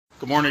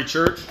Good morning,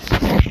 church.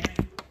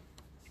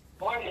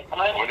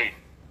 Morning.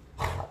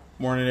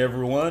 Morning,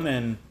 everyone,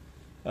 and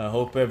I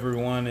hope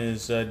everyone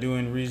is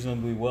doing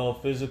reasonably well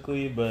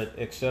physically, but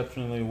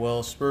exceptionally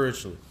well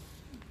spiritually.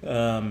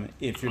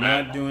 If you're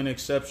not doing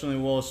exceptionally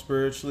well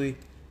spiritually,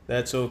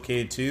 that's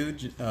okay too.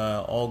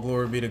 All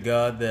glory be to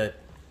God that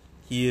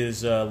He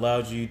has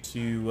allowed you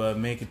to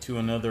make it to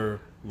another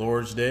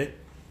Lord's Day,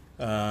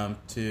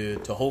 to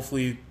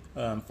hopefully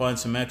find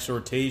some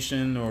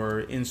exhortation or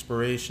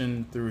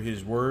inspiration through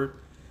His Word,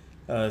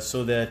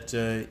 so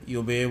that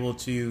you'll be able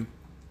to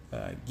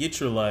get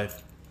your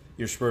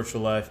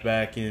spiritual life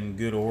back in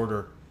good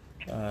order,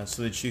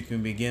 so that you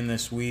can begin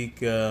this week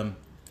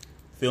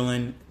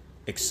feeling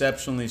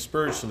exceptionally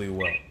spiritually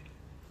well.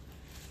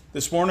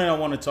 This morning I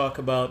want to talk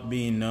about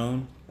being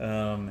known,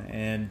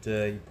 and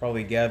you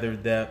probably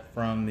gathered that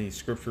from the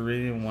scripture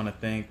reading. I want to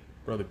thank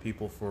Brother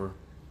People for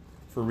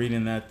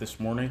reading that this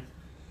morning.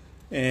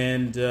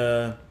 And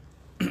to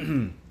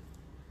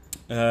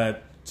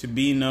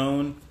be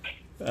known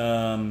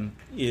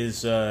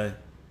is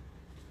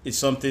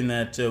something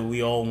that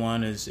we all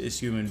want as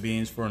human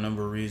beings for a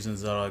number of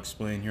reasons that I'll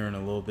explain here in a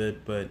little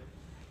bit. But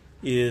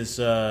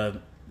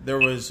there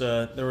was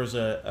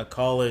a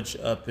college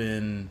up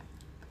in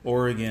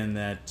Oregon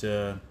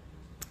that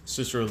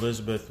Sister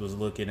Elizabeth was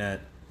looking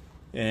at,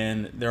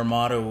 and their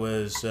motto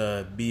was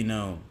 "Be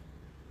known."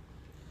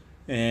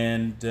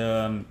 And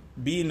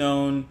be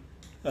known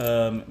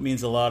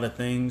means a lot of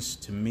things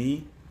to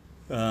me.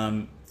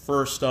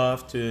 First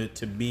off,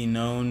 to be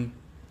known,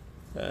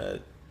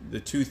 the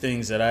two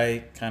things that I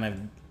kind of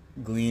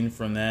glean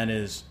from that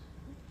is,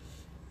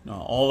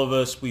 all of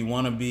us, we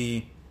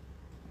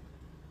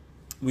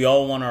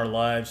all want our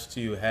lives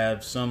to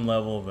have some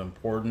level of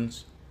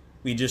importance.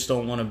 We just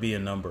don't want to be a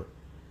number.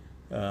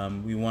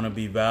 We want to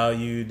be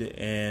valued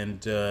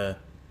and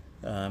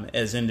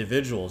as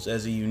individuals,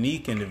 as a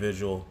unique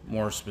individual,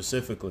 more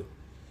specifically.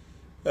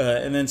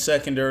 And then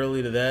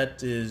secondarily to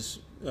that is,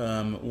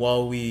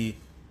 while we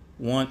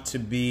want to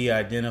be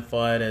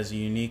identified as a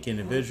unique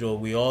individual,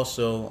 we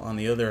also, on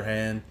the other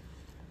hand,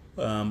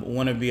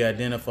 want to be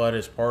identified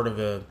as part of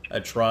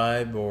a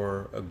tribe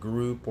or a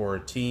group or a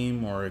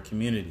team or a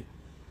community.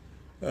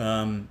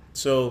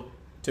 So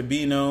to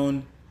be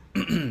known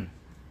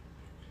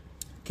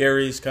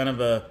carries kind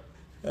of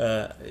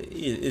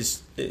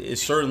is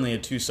certainly a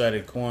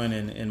two-sided coin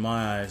in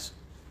my eyes,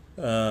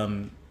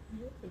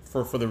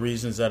 for the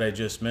reasons that I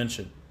just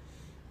mentioned.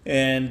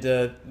 And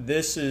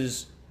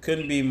this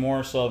couldn't be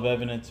more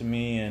self-evident to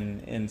me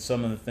in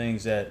some of the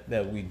things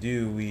that we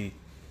do.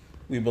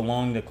 We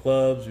belong to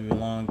clubs, we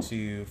belong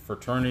to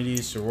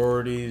fraternities,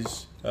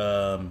 sororities,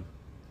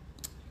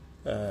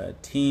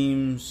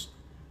 teams,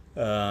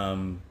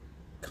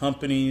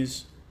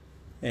 companies,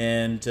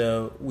 and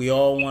we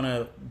all want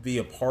to be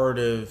a part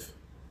of.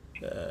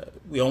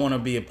 We all want to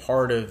be a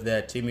part of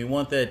that team. We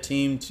want that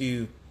team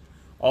to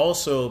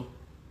also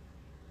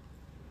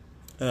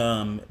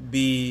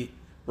be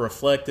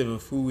reflective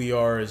of who we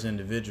are as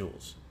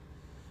individuals.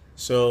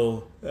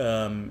 So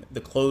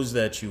the clothes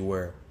that you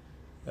wear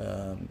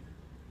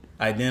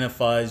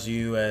identifies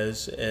you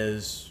as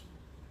is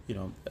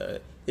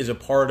a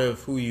part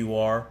of who you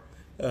are.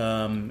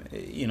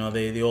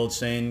 The old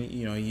saying,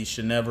 you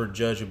should never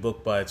judge a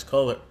book by its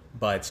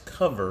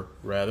cover,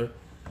 rather.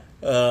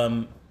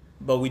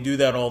 But we do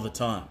that all the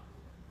time.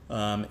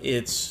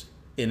 It's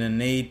an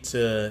innate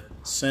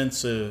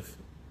sense of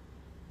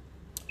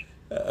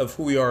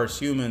who we are as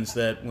humans,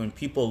 that when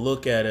people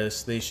look at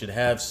us, they should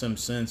have some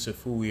sense of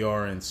who we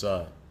are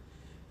inside.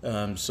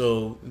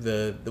 So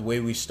the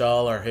way we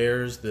style our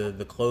hairs,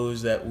 the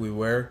clothes that we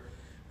wear,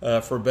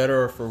 for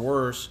better or for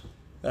worse,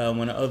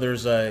 when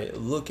others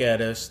look at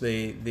us,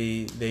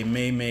 they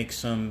may make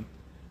some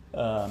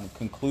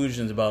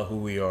conclusions about who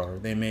we are.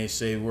 They may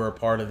say we're a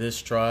part of this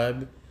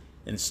tribe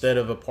instead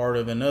of a part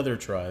of another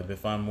tribe.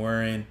 If I'm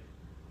wearing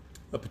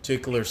a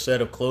particular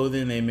set of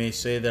clothing, they may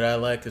say that I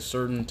like a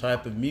certain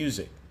type of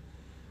music.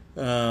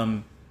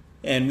 And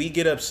we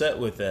get upset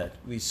with that.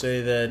 We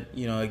say that,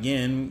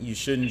 again, you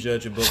shouldn't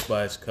judge a book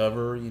by its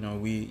cover.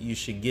 You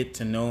should get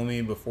to know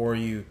me before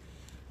you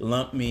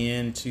lump me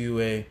into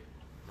a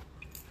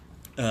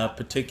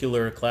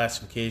particular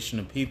classification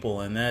of people.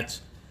 And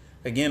that's,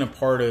 again, a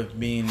part of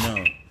being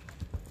known.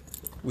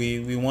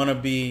 We want to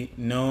be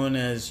known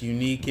as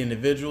unique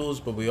individuals,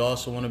 but we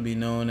also want to be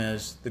known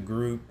as the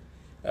group,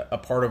 a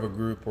part of a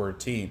group or a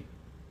team.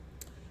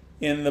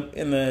 In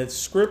the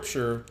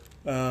scripture,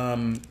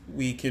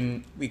 we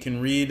can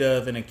read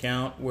of an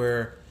account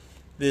where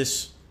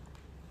this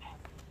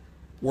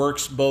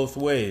works both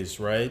ways,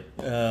 right?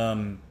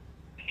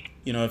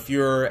 If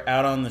you're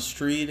out on the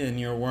street and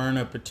you're wearing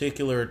a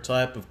particular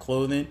type of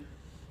clothing,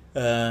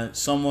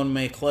 someone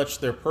may clutch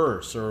their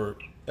purse or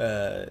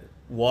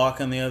walk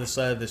on the other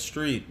side of the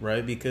street,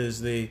 right?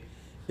 Because they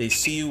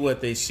see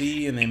what they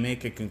see and they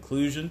make a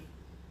conclusion.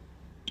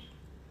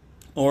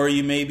 Or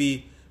you may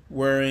be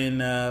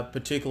wearing a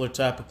particular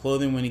type of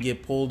clothing when you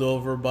get pulled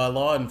over by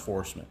law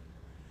enforcement.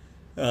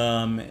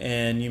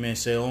 And you may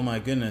say, oh my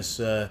goodness,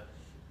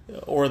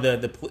 or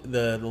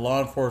the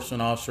law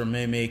enforcement officer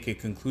may make a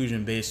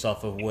conclusion based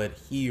off of what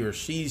he or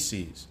she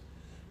sees,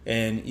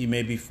 and you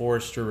may be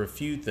forced to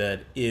refute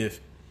that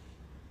if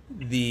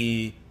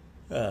the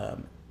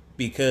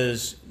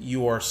because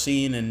you are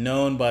seen and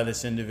known by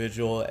this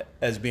individual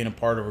as being a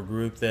part of a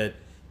group that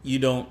you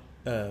don't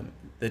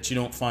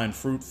find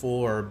fruitful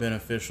or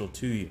beneficial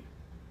to you.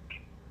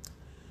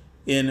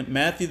 In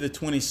Matthew the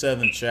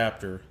 27th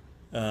chapter,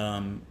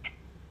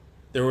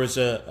 there was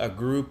a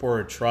group or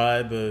a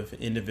tribe of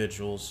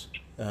individuals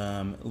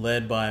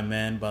led by a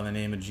man by the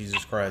name of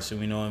Jesus Christ,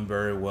 and we know him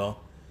very well.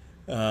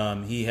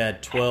 He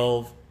had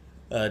 12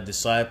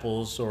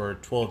 disciples or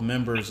 12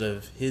 members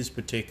of his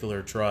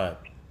particular tribe.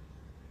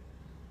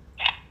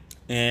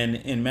 And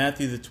in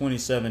Matthew the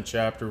 27th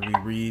chapter, we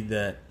read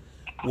that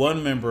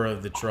one member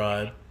of the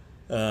tribe,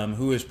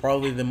 who is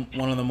probably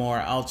one of the more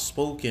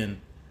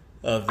outspoken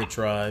of the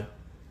tribe,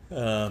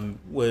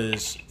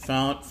 was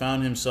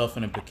found himself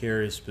in a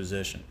precarious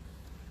position.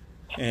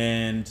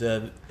 And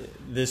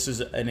this is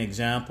an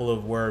example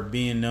of where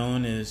being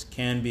known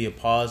can be a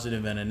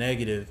positive and a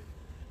negative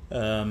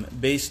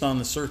based on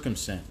the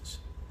circumstance.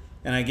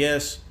 And I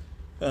guess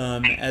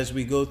as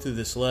we go through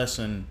this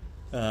lesson,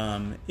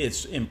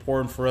 it's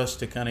important for us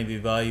to kind of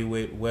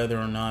evaluate whether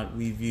or not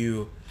we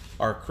view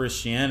our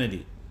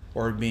Christianity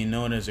or being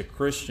known as a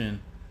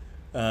Christian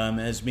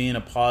as being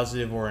a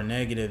positive or a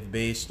negative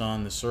based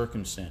on the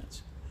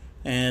circumstance.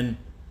 And,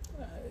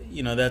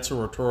 that's a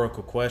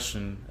rhetorical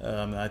question.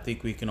 I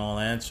think we can all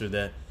answer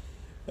that.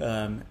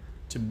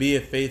 To be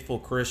a faithful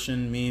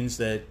Christian means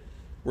that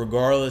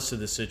regardless of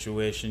the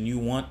situation, you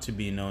want to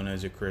be known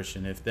as a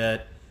Christian. If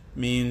that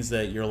means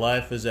that your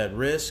life is at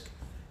risk,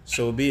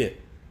 so be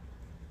it.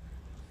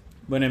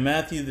 But in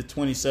Matthew, the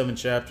 27th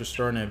chapter,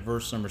 starting at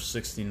verse number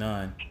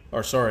 69,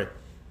 the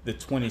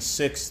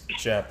 26th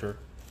chapter,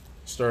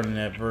 starting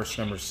at verse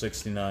number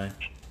 69,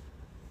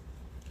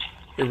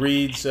 it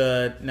reads,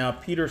 Now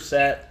Peter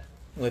sat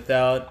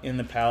without in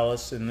the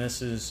palace, and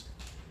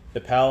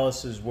the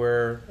palace is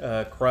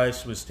where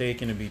Christ was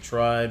taken to be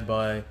tried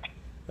by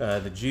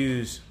the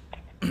Jews.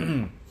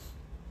 It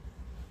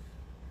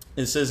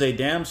says, A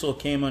damsel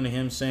came unto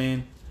him,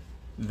 saying,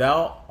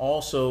 Thou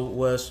also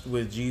wast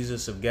with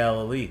Jesus of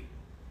Galilee.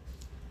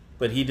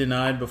 But he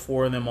denied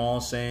before them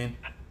all, saying,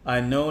 I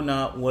know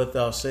not what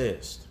thou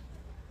sayest.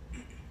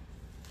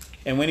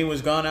 And when he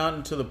was gone out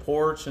into the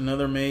porch,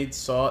 another maid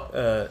saw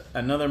him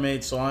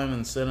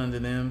and said unto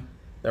them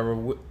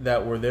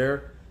that were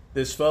there,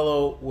 This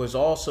fellow was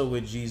also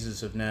with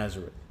Jesus of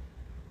Nazareth.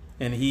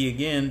 And he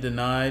again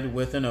denied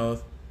with an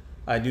oath,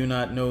 I do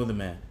not know the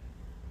man.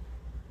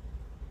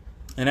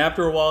 And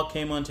after a while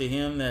came unto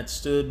him that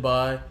stood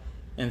by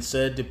and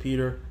said to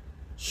Peter,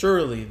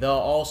 Surely thou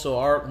also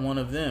art one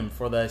of them,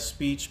 for thy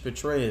speech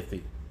betrayeth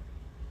thee.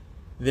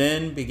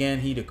 Then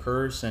began he to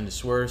curse and to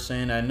swear,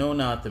 saying, I know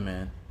not the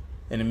man.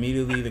 And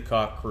immediately the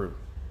cock crew.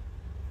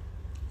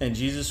 And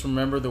Jesus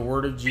remembered the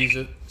word of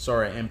Jesus,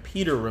 and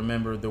Peter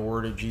remembered the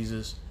word of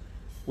Jesus,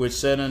 which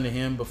said unto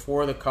him,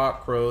 Before the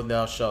cock crow,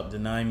 thou shalt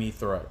deny me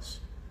thrice.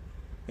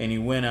 And he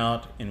went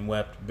out and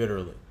wept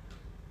bitterly.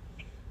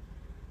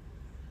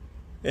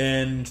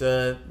 And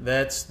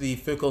that's the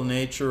fickle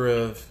nature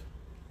of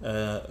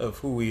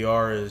who we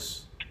are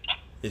as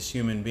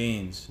human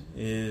beings.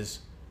 Is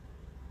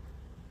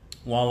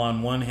while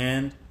on one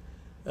hand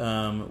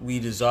we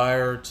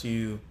desire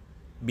to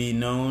be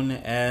known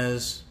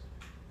as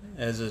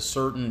a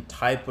certain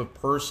type of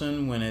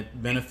person when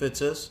it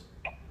benefits us,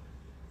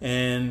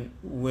 and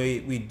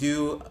we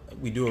do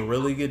a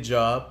really good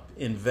job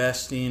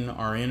investing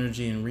our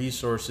energy and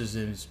resources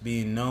in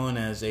being known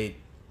as a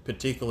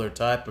particular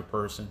type of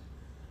person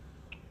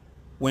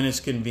when it's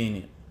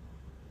convenient.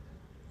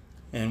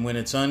 And when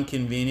it's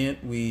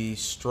inconvenient, we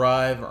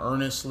strive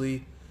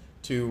earnestly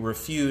to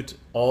refute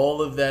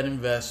all of that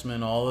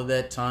investment, all of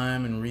that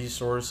time and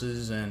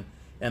resources and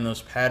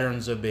those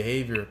patterns of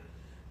behavior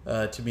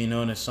to be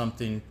known as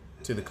something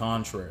to the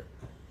contrary.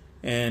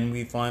 And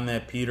we find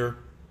that Peter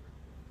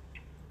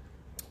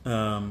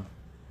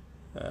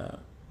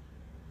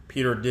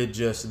did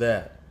just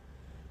that.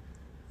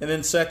 And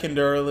then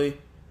secondarily,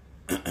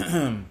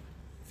 if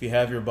you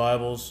have your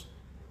Bibles,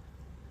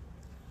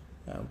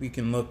 we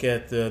can look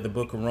at the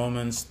book of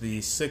Romans, the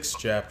 6th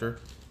chapter.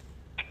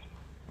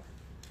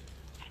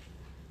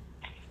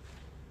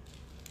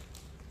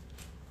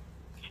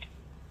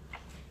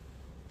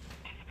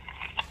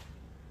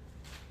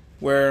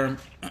 Where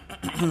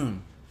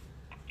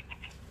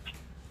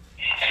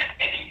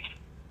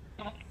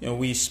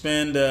we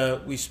spend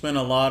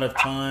a lot of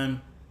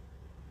time,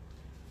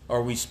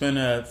 or we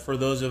spend for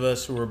those of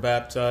us who were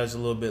baptized a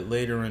little bit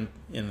later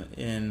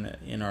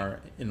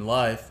in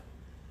life.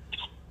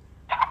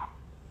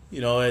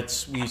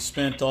 We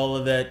spent all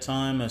of that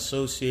time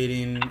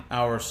associating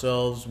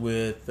ourselves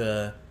with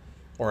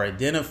or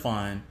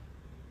identifying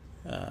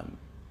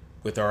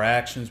with our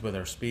actions, with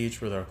our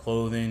speech, with our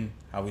clothing,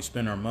 how we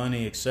spend our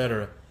money,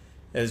 etc.,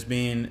 as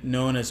being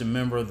known as a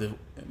member of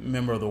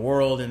the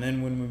world. And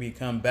then when we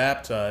become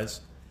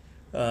baptized,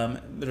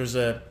 there's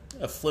a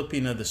a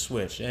flipping of the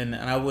switch, and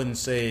I wouldn't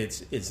say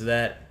it's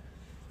that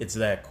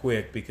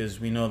quick, because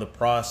we know the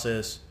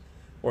process,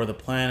 or the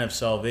plan of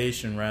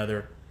salvation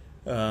rather.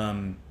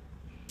 There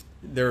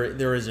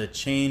is a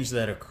change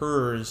that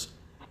occurs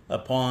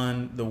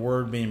upon the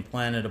word being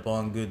planted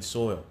upon good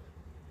soil.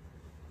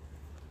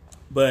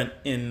 But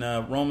in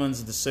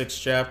Romans, the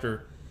 6th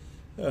chapter,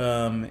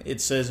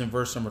 it says in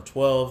verse number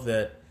 12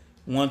 that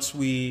once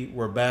we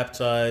were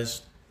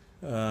baptized,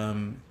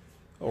 baptized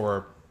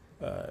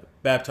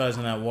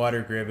in that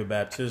water grave of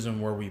baptism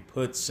where we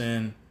put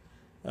sin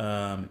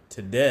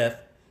to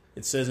death,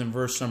 it says in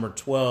verse number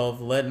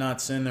 12, "Let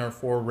not sin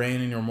therefore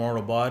reign in your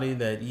mortal body,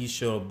 that ye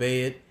shall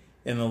obey it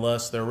in the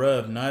lust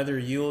thereof. Neither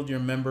yield your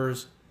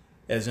members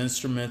as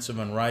instruments of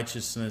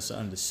unrighteousness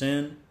unto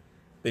sin,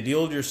 but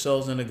yield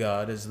yourselves unto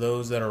God as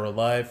those that are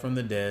alive from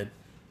the dead,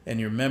 and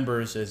your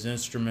members as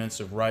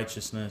instruments of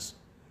righteousness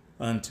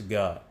unto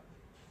God."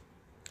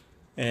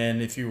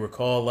 And if you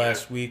recall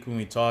last week when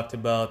we talked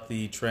about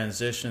the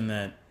transition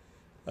that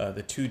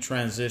the two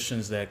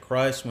transitions that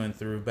Christ went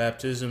through,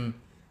 baptism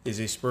is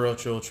a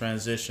spiritual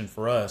transition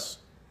for us.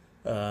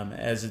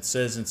 As it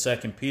says in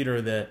 2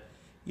 Peter that,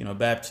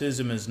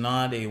 baptism is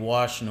not a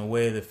washing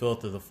away the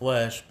filth of the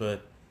flesh,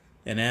 but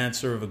an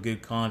answer of a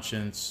good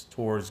conscience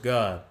towards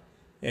God.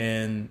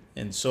 And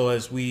so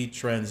as we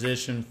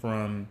transition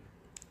from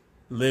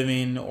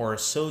living or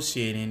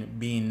associating,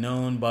 being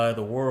known by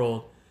the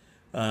world,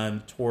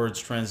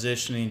 towards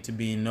transitioning to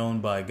being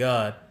known by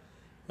God,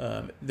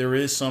 there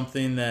is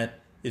something that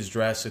is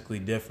drastically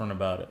different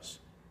about us.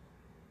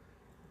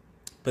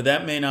 But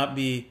that may not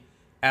be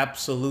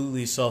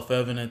absolutely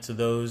self-evident to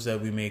those that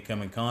we may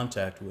come in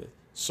contact with.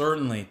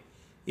 Certainly,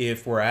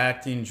 if we're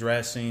acting,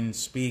 dressing,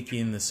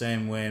 speaking the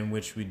same way in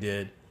which we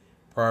did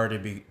prior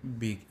to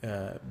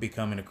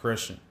becoming a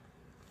Christian.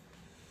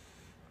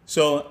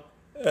 So,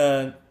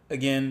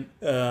 again,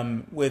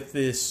 with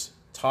this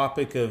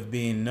topic of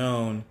being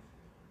known,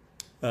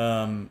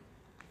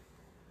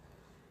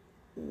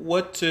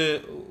 what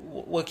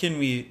can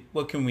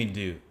we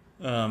do?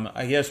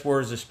 I guess where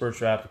is the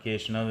spiritual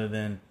application other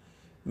than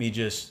me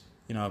just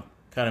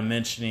kind of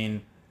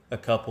mentioning a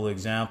couple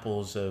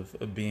examples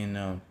of being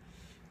known?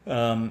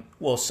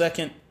 Well,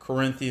 2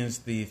 Corinthians,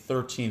 the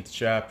 13th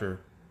chapter,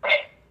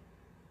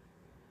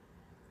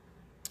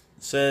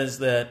 says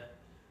that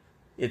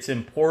it's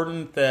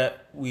important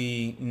that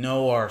we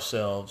know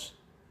ourselves,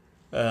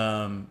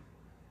 and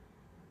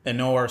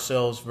know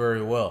ourselves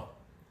very well,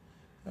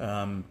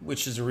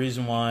 which is the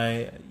reason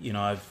why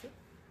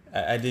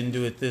I didn't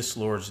do it this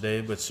Lord's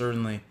Day, but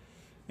certainly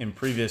in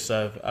previous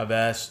I've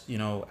asked,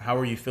 how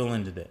are you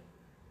feeling today?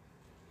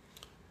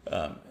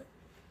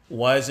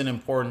 Why is it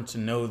important to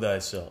know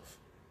thyself?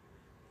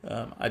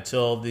 I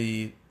tell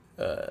the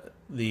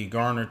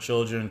Garner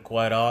children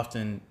quite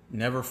often,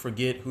 never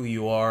forget who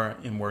you are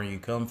and where you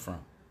come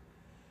from.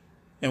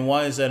 And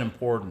why is that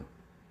important?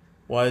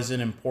 Why is it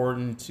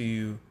important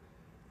to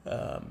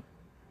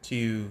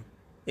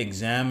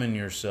examine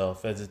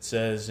yourself, as it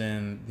says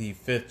in the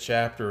 5th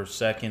chapter of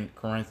 2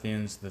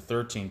 Corinthians, the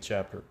 13th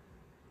chapter,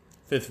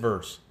 5th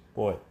verse,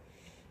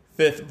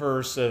 5th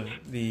verse of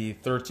the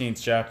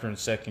 13th chapter in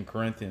 2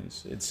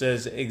 Corinthians. It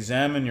says,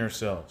 "Examine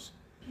yourselves,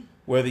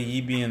 whether ye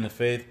be in the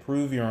faith,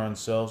 prove your own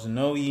selves.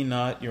 Know ye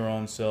not your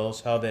own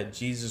selves, how that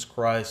Jesus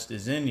Christ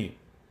is in you,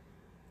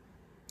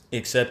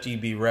 except ye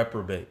be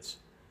reprobates."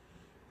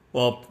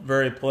 Well,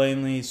 very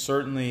plainly,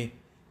 certainly,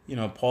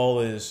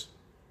 Paul is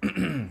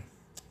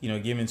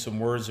giving some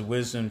words of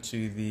wisdom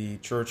to the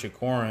church at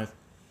Corinth,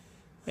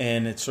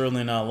 and it's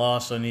certainly not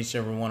lost on each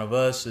and every one of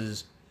us,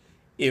 is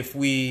if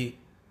we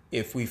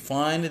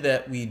find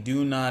that we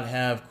do not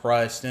have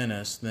Christ in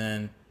us,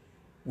 then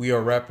we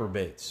are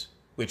reprobates,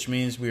 which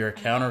means we are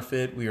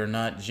counterfeit, we are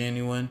not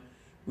genuine,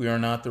 we are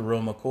not the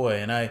real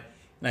McCoy. And I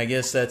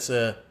guess that's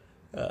a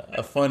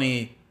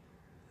funny,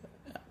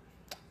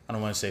 I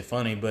don't want to say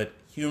funny, but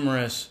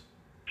humorous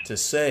to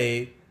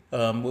say,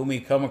 when we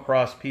come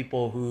across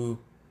people who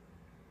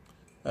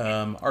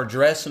are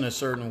dressed in a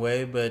certain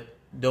way but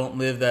don't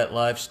live that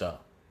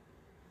lifestyle,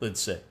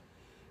 let's say.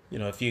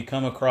 If you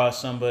come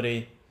across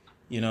somebody,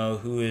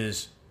 who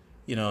is,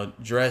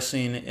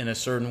 dressing in a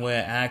certain way,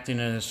 acting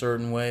in a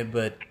certain way,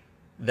 but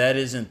that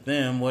isn't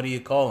them, what do you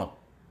call them?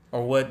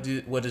 Or what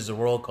does the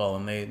world call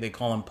them? They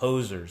call them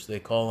posers. They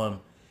call them,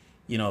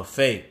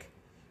 fake.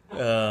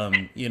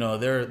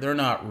 They're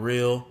not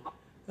real.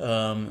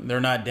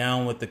 They're not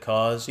down with the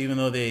cause, even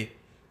though they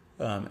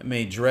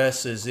may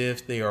dress as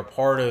if they are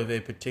part of a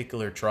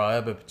particular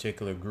tribe, a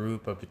particular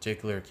group, a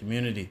particular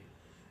community.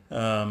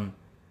 When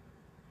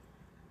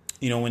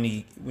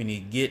you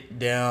get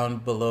down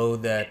below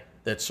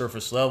that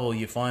surface level,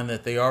 you find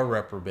that they are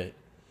reprobate.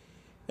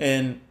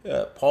 And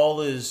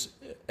Paul is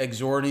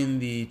exhorting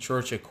the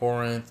church at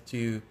Corinth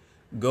to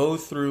go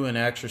through an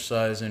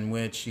exercise in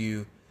which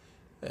you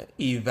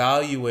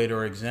evaluate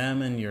or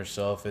examine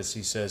yourself, as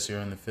he says here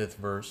in the 5th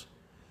verse,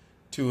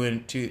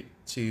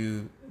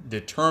 to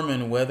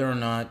determine whether or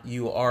not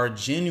you are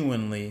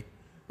genuinely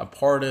a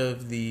part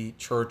of the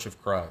church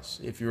of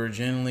Christ. If you are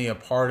genuinely a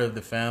part of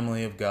the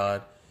family of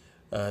God,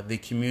 the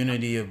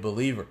community of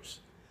believers.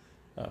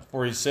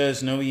 For he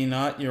says, "Know ye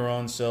not your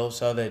own selves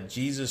how that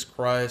Jesus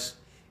Christ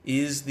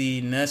is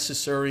the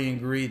necessary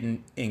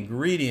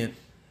ingredient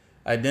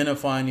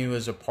identifying you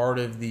as a part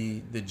of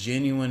the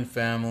genuine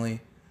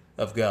family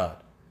of God."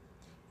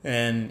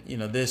 And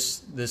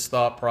this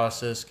thought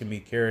process can be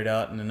carried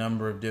out in a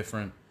number of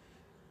different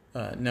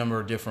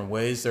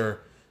ways. There,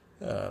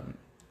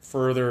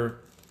 further,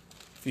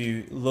 if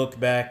you look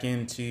back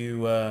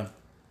into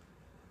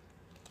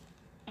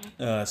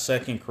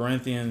 2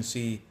 Corinthians,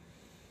 he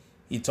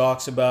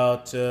talks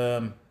about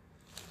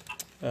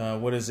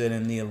what is it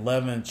in the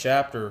 11th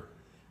chapter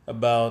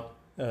about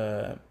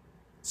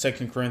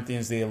 2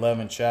 Corinthians the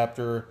 11th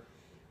chapter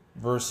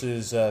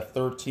verses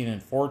 13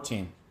 and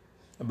 14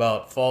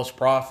 about false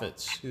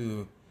prophets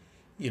who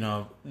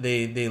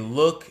they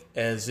look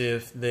as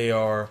if they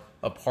are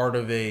a part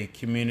of a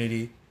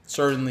community,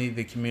 certainly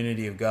the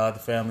community of God, the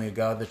family of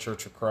God, the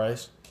Church of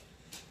Christ.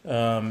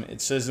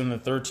 It says in the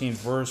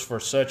 13th verse, "For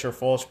such are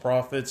false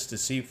prophets,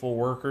 deceitful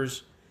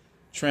workers,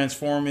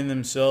 transforming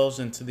themselves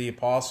into the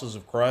apostles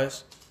of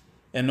Christ.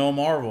 And no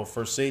marvel,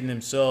 for Satan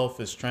himself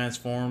is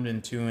transformed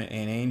into an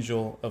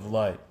angel of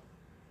light.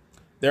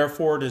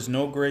 Therefore it is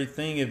no great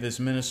thing if his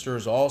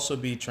ministers also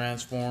be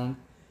transformed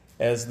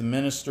as the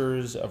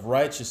ministers of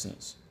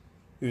righteousness,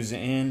 whose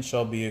end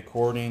shall be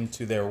according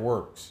to their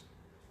works."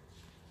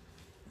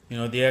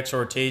 The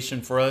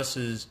exhortation for us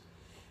is,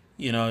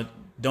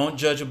 don't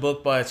judge a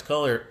book by its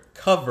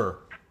cover.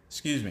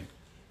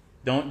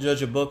 Don't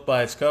judge a book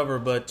by its cover,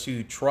 but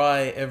to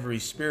try every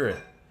spirit,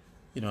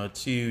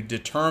 to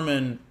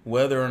determine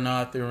whether or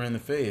not they're in the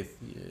faith.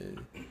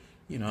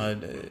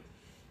 An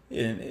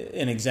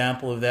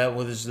example of that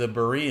was the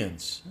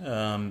Bereans.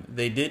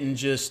 They didn't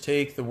just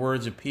take the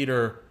words of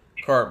Peter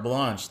carte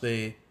blanche.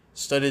 They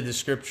studied the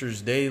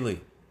scriptures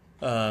daily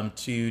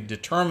to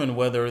determine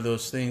whether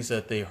those things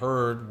that they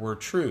heard were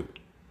true.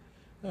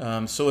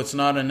 So it's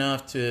not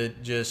enough to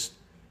just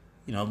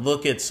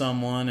look at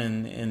someone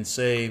and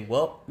say,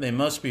 well, they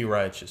must be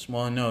righteous.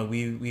 Well, no,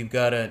 we've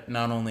got to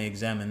not only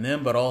examine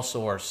them, but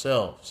also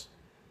ourselves.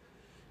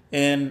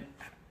 And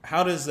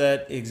how does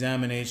that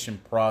examination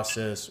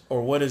process,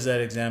 or what does that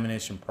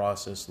examination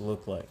process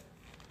look like?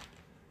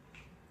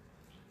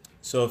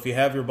 So if you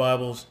have your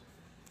Bibles,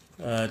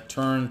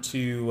 turn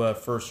to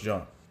 1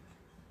 John.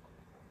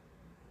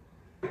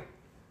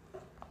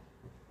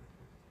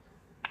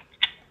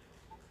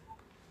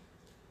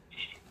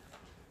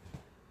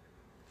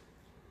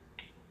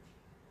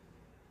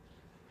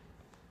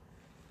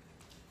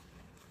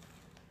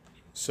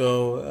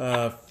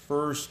 So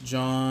 1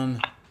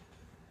 John,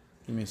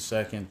 give me a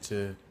second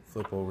to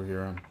flip over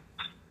here.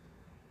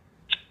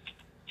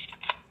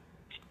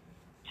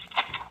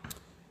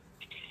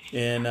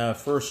 In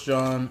 1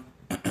 John,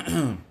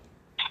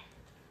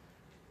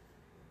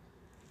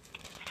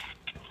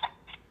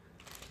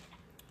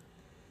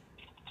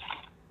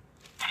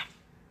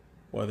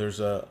 well, there's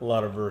a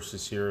lot of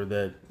verses here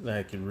that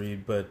I could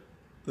read, but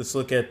let's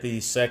look at the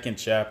second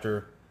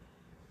chapter,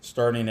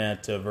 starting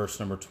at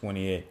verse number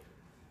 28.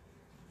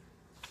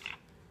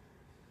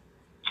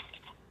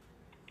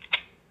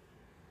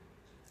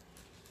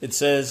 It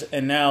says,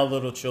 "And now,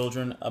 little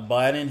children,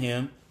 abide in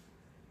him,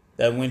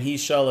 that when he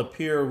shall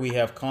appear, we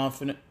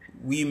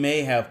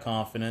may have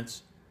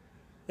confidence,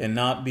 and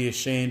not be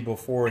ashamed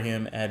before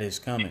him at his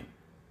coming.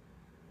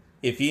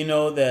 If ye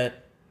know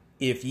that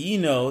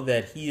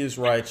he is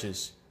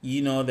righteous, ye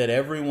know that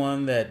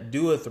everyone that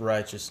doeth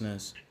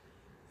righteousness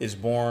is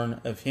born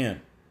of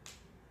him."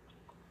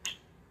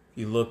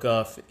 You look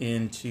off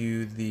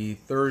into the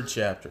 3rd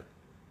chapter. It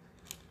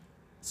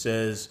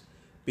says,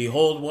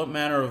 "Behold, what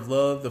manner of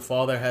love the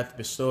Father hath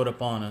bestowed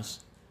upon us,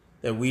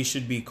 that we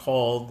should be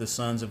called the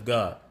sons of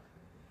God.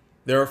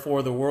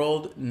 Therefore the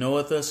world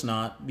knoweth us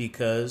not,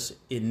 because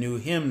it knew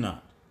him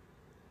not.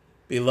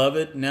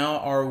 Beloved, now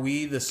are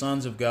we the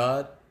sons of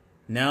God.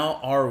 Now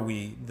are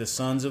we the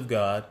sons of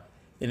God,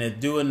 and it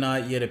doeth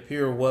not yet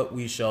appear what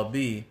we shall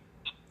be.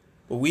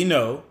 But we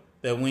know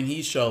that when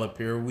he shall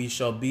appear, we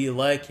shall be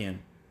like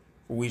him,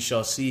 for we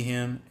shall see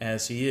him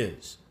as he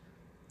is.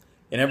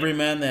 And every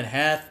man that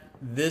hath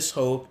this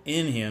hope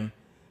in him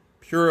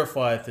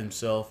purifieth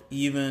himself,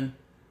 even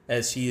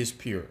as he is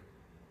pure.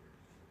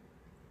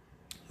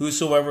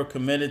 Whosoever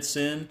committed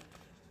sin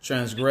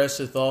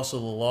transgresseth also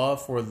the law,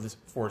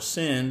 for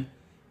sin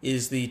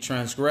is the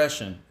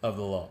transgression of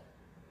the law.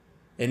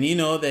 And ye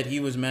know that he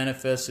was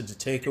manifested to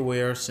take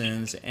away our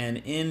sins,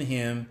 and in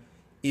him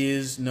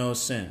is no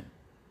sin.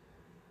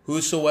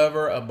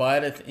 Whosoever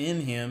abideth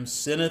in him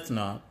sinneth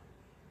not,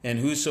 and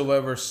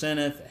whosoever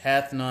sinneth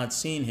hath not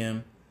seen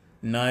him,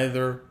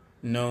 neither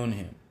known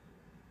him.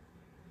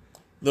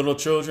 Little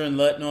children,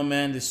 let no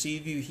man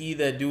deceive you. He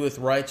that doeth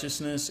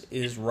righteousness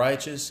is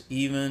righteous,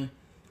 even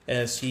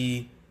as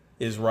he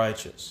is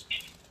righteous."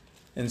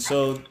 And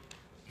so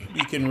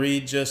you can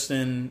read just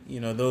in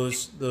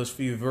those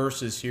few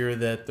verses here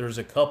that there's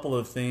a couple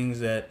of things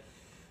that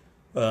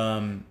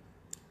one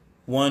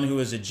who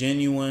is a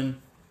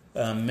genuine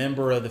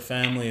member of the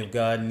family of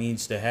God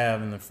needs to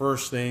have. And the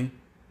first thing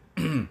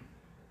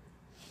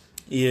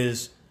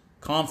is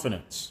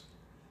confidence,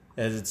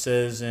 as it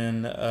says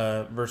in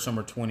verse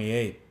number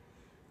 28.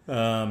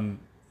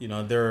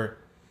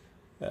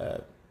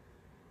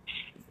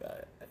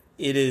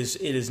 It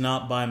is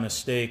not by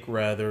mistake,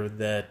 rather,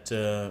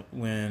 that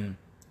when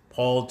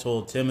Paul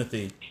told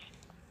Timothy,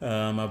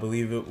 I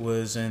believe it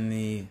was in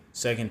the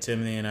 2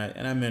 Timothy, and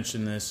I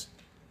mentioned this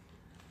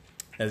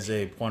as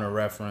a point of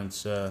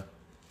reference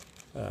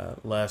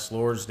last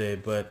Lord's Day,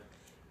 but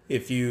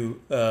if you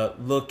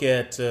look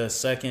at 2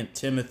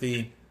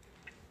 Timothy,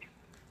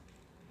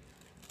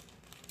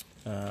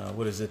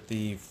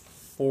 the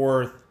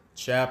 4th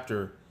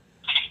chapter,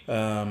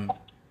 where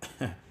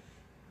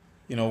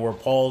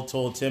Paul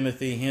told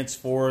Timothy,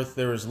 henceforth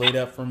there is laid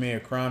up for me a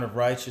crown of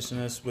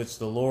righteousness, which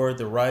the Lord,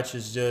 the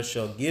righteous judge,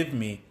 shall give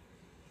me,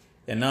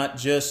 and not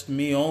just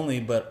me only,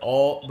 but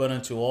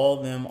unto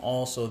all them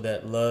also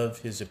that love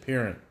his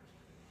appearing.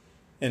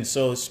 And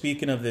so,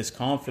 speaking of this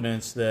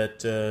confidence that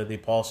the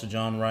Apostle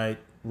John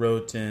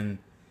wrote in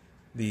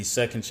the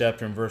 2nd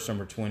chapter in verse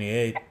number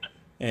 28,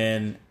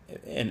 and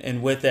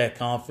with that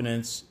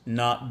confidence,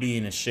 not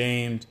being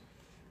ashamed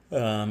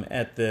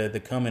at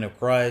the coming of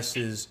Christ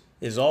is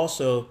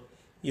also,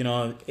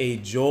 a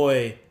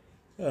joy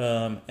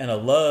and a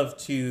love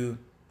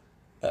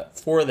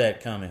for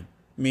that coming.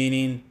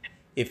 Meaning,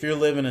 if you're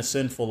living a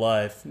sinful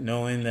life,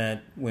 knowing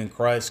that when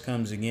Christ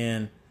comes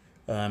again,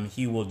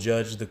 he will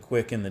judge the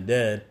quick and the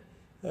dead,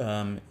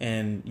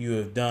 and you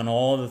have done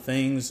all the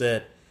things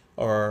that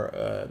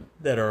are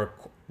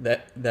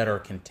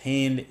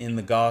contained in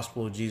the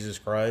gospel of Jesus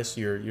Christ.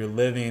 You're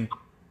living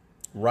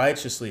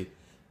righteously.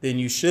 Then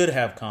you should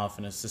have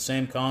confidence, the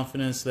same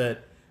confidence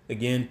that,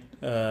 again,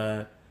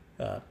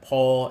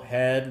 Paul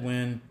had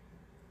when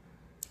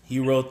he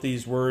wrote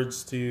these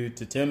words to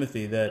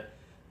Timothy, that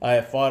I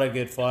have fought a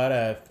good fight,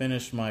 I have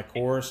finished my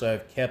course, I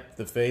have kept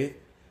the faith.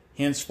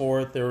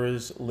 Henceforth there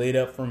is laid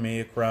up for me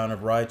a crown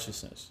of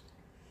righteousness.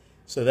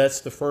 So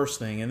that's the first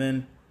thing. And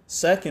then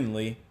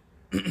secondly,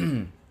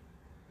 as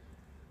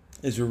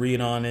we read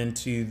on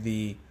into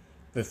the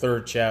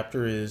 3rd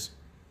chapter, is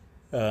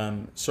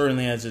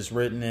certainly as is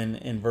written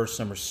in verse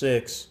number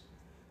 6,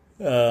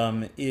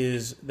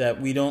 is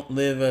that we don't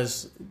live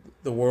as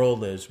the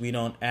world lives. We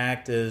don't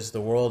act as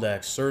the world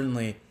acts.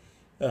 Certainly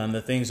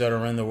the things that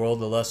are in the world,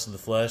 the lust of the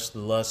flesh, the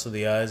lust of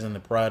the eyes, and the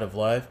pride of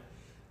life,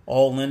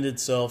 all lend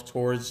itself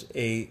towards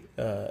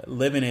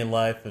living a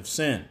life of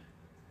sin.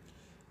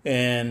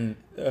 And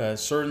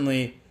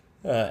certainly,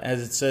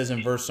 as it says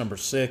in verse number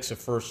 6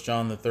 of 1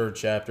 John the 3rd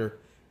chapter,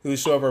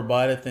 whosoever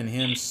abideth in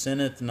him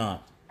sinneth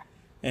not.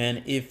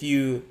 And if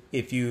you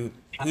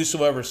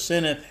whosoever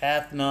sinneth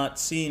hath not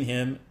seen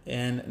him,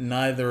 and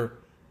neither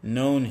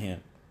known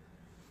him.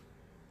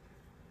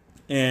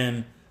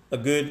 And a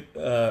good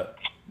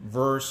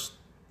verse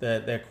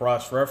that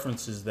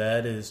cross-references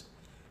that is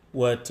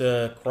what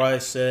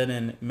Christ said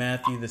in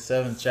Matthew the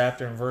 7th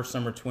chapter in verse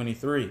number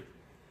 23.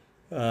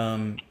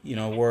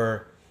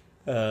 Where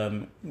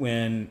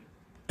when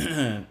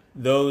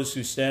those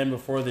who stand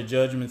before the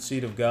judgment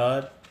seat of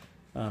God,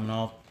 and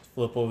I'll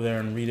flip over there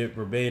and read it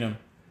verbatim.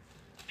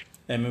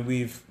 I mean,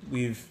 we've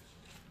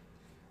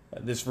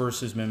this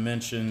verse has been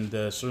mentioned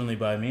certainly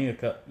by me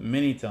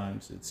many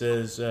times. It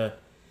says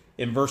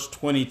in verse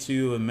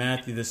 22 of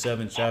Matthew the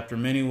 7th chapter,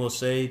 many will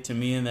say to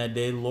me in that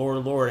day,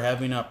 Lord, Lord,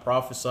 have we not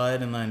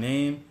prophesied in thy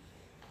name?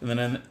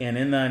 And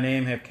in thy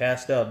name have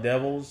cast out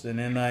devils, and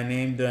in thy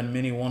name done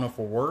many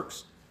wonderful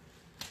works.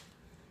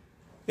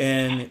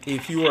 And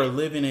if you are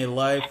living a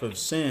life of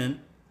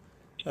sin,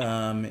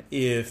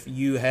 if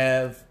you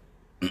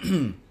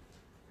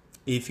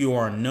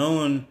are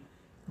known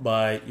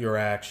by your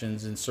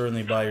actions, and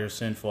certainly by your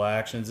sinful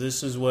actions,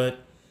 this is what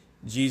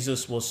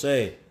Jesus will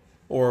say,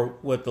 or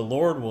what the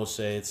Lord will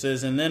say. It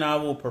says, and then I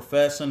will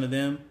profess unto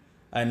them,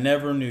 I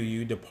never knew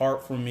you.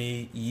 Depart from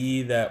me,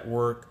 ye that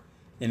work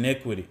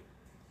iniquity.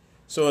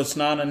 So it's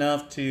not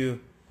enough to,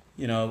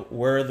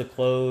 wear the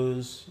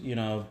clothes,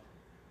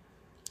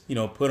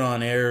 put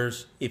on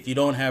airs. If you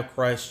don't have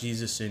Christ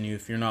Jesus in you,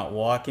 if you're not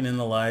walking in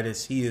the light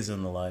as he is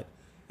in the light,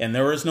 and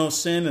there is no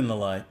sin in the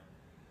light,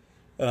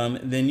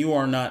 then you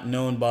are not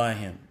known by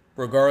him,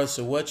 regardless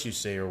of what you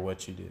say or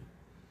what you do.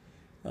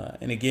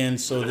 And again,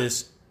 so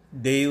this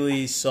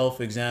daily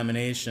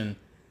self-examination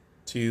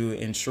to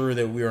ensure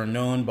that we are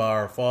known by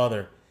our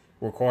Father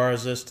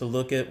requires us to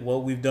look at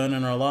what we've done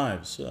in our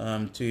lives,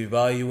 to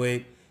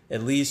evaluate,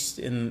 at least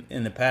in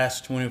the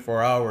past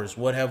 24 hours,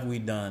 what have we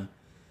done?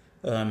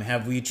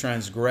 Have we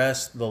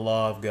transgressed the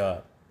law of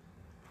God?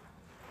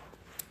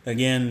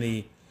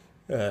 Again,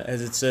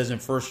 as it says in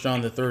 1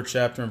 John the 3rd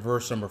chapter and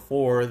verse number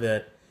 4,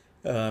 that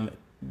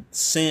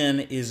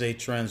sin is a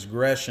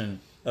transgression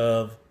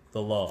of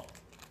the law.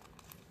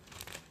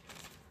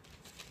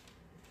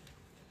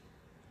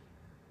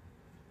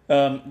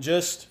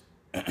 Just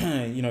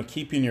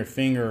keeping your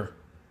finger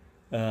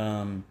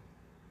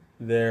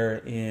there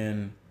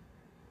in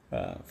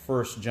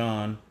 1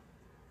 John,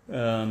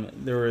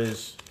 there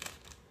is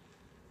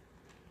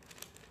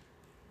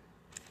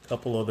a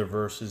couple other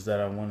verses that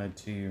I wanted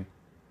to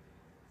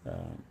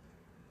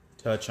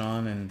touch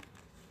on, and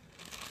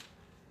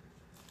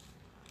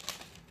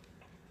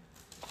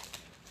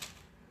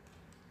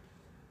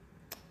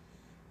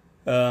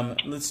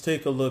Let's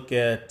take a look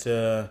at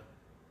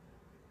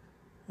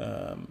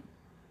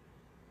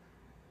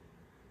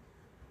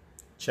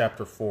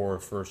chapter 4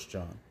 of 1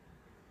 John.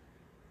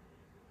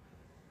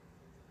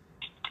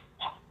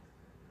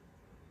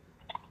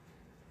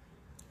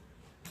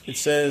 It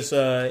says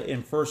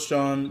in 1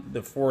 John,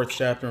 the 4th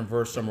chapter, and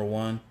verse number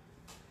 1,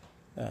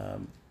 it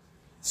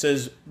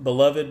says,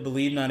 "Beloved,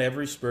 believe not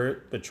every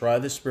spirit, but try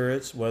the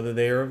spirits, whether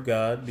they are of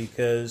God,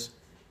 because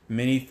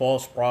many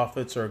false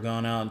prophets are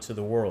gone out into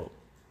the world.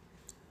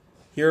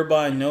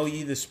 Hereby know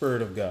ye the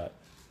Spirit of God."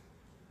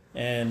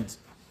 And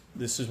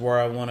this is where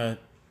I want to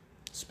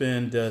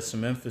spend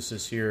some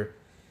emphasis here,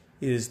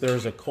 is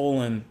there's a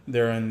colon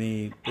there in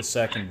the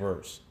second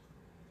verse.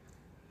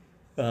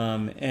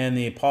 And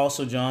the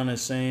Apostle John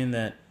is saying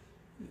that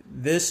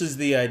this is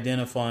the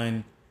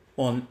identifying,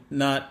 well,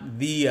 not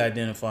the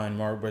identifying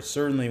mark, but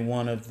certainly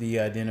one of the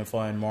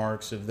identifying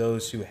marks of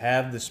those who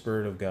have the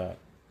Spirit of God.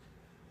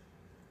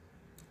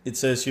 It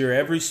says here,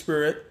 "Every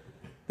spirit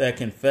that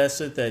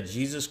confesseth that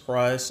Jesus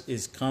Christ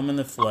is come in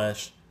the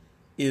flesh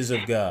is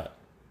of God.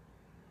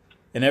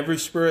 And every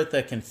spirit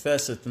that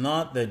confesseth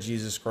not that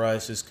Jesus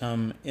Christ is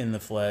come in the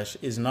flesh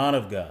is not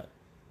of God.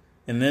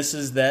 And this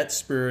is that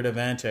spirit of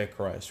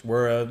Antichrist,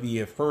 whereof ye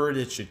have heard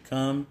it should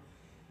come,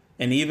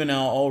 and even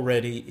now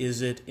already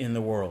is it in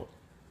the world.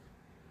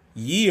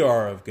 Ye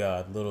are of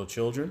God, little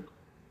children,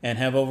 and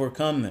have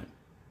overcome them,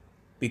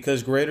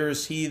 because greater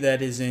is he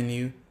that is in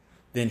you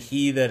than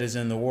he that is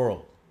in the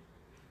world.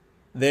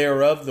 They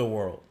are of the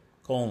world,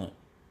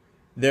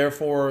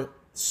 therefore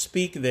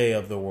speak they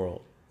of the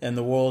world, and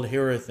the world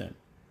heareth them.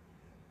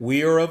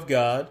 We are of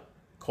God,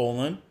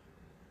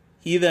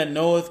 he that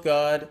knoweth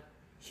God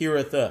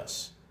heareth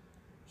us.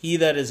 He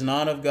that is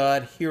not of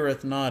God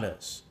heareth not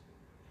us.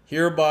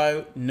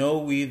 Hereby know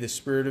we the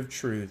spirit of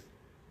truth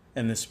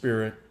and the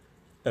spirit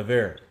of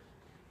error."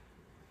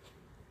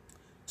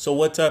 So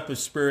what type of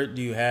spirit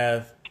do you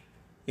have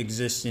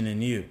existing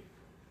in you?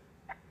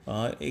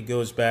 It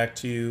goes back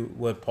to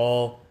what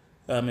Paul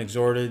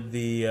exhorted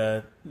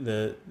the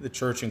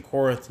church in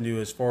Corinth to do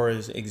as far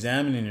as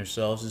examining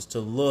yourselves, is to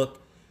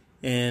look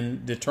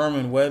and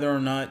determine whether or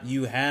not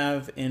you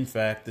have, in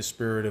fact, the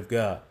Spirit of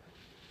God.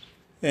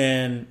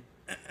 And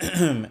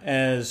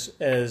as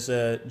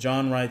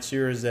John writes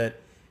here, is that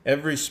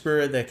every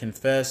spirit that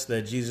confess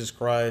that Jesus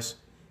Christ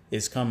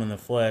is come in the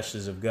flesh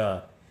is of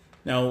God.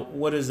 Now,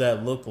 what does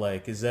that look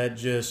like? Is that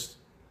just,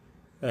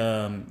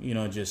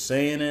 just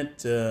saying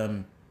it?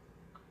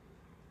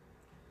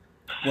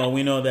 Well,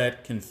 we know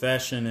that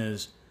confession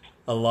is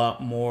a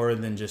lot more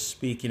than just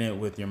speaking it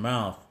with your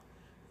mouth.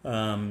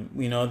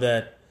 We know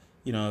that,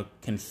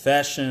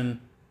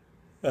 confession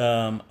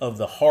of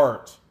the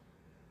heart,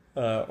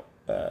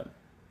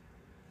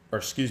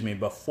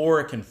 before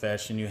a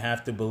confession, you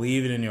have to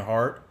believe it in your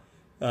heart.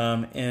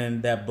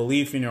 And that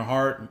belief in your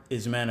heart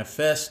is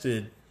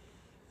manifested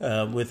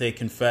with a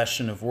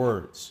confession of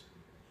words.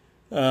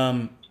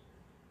 And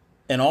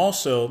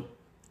also,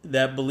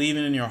 that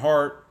believing in your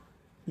heart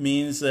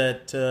means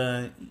that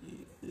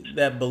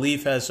that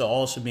belief has to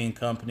also be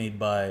accompanied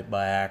by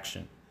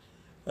action.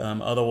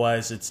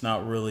 Otherwise, it's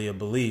not really a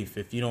belief.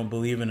 If you don't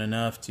believe in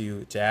enough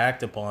to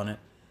act upon it,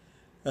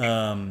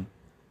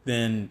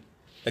 then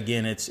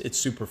again, it's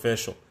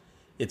superficial.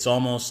 It's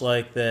almost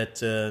like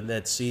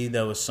that seed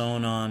that was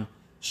sown on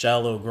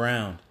shallow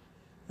ground.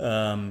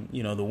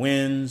 The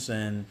winds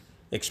and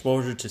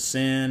exposure to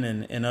sin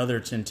and other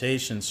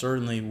temptations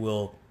certainly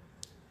will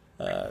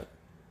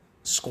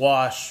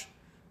squash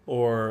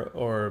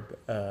or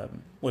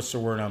what's the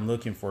word I'm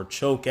looking for?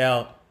 Choke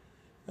out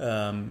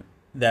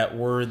that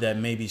word that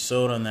may be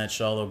sowed on that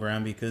shallow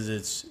ground,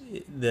 because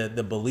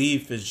the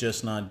belief is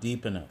just not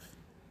deep enough.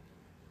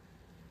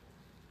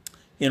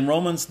 In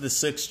Romans, the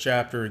 6th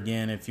chapter,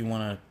 again, if you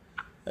want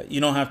to, you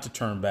don't have to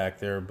turn back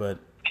there, but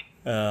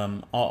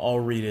I'll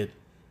read it.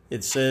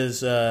 It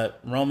says,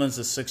 Romans,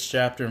 the 6th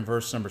chapter, and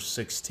verse number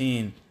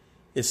 16,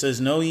 it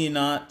says, "Know ye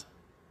not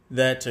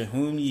that to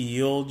whom ye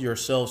yield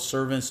yourselves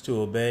servants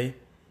to obey,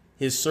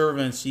 his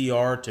servants ye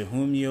are to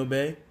whom ye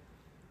obey,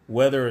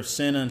 whether of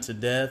sin unto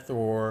death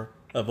or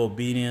of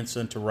obedience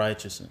unto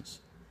righteousness."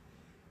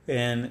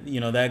 And,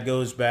 that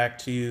goes back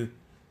to,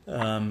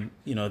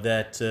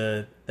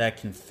 that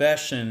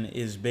confession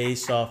is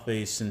based off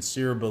a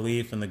sincere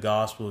belief in the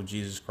gospel of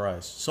Jesus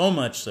Christ. So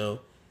much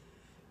so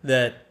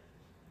that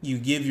you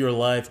give your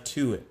life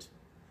to it.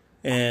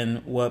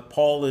 And what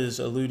Paul is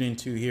alluding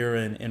to here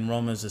in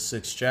Romans, the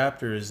 6th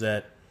chapter, is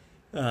that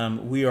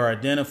we are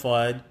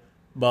identified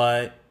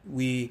by,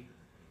 we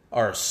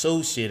are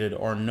associated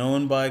or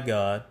known by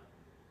God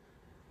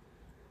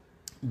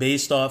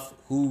based off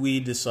who we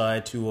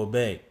decide to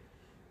obey,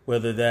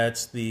 whether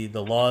that's the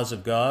laws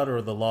of God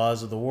or the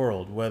laws of the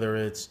world, whether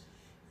it's,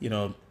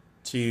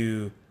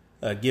 to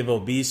give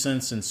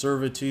obeisance and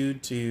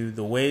servitude to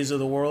the ways of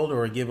the world,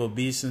 or give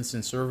obeisance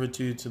and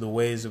servitude to the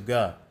ways of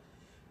God,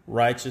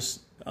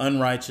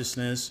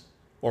 unrighteousness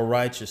or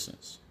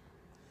righteousness.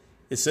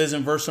 It says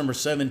in verse number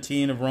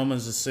 17 of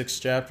Romans, the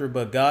 6th chapter,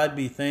 "But God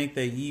be thanked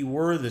that ye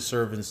were the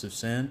servants of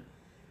sin,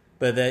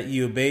 but that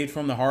ye obeyed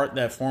from the heart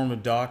that form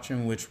of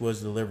doctrine which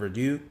was delivered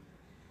you.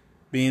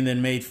 Being then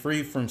made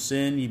free from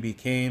sin, ye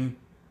became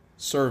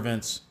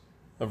servants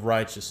of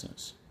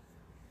righteousness.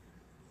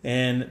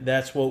 And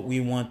that's what we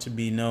want to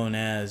be known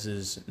as,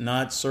 is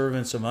not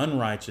servants of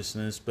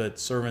unrighteousness, but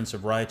servants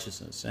of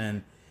righteousness.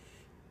 And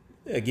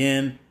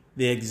again,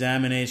 the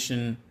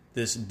examination,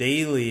 this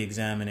daily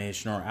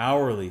examination or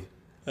hourly,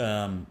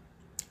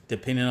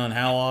 depending on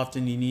how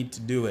often you need to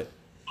do it,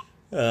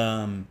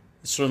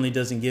 it certainly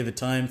doesn't give a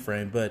time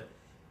frame, but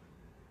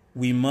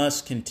we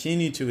must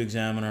continue to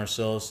examine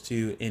ourselves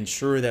to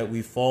ensure that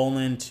we fall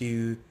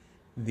into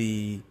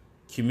the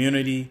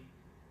community,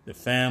 the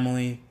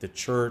family, the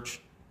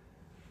church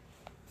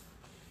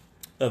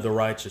of the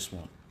righteous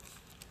one.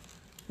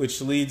 Which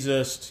leads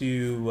us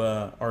to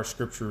our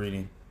scripture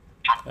reading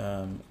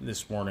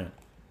this morning.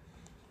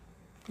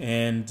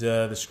 And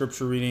the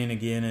scripture reading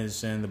again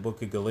is in the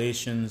book of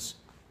Galatians,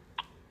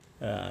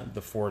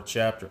 the 4th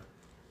chapter.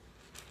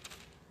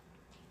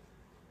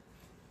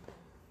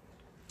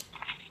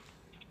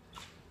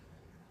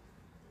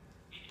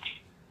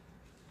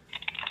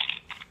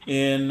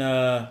 And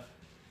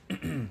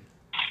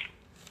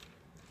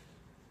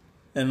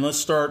let's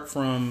start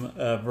from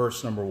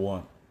verse number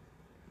 1.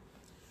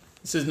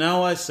 It says,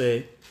 "Now I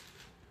say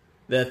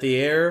that the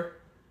heir,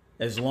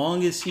 as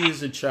long as he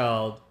is a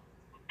child,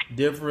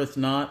 differeth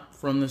not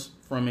from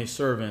a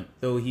servant,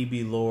 though he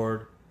be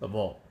Lord of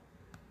all,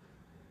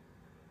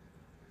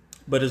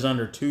 but is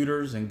under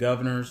tutors and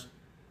governors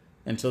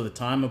until the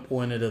time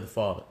appointed of the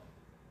Father.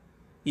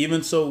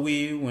 Even so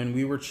we, when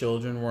we were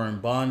children, were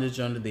in bondage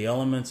under the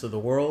elements of the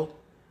world.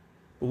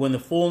 But when the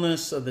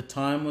fullness of the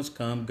time was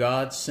come,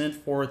 God sent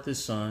forth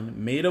his Son,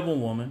 made of a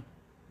woman,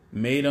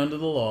 made under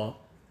the law,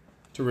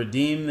 to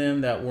redeem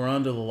them that were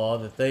under the law,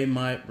 that they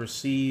might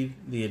receive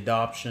the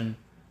adoption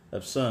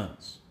of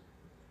sons.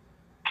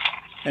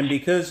 And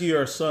because ye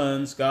are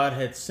sons, God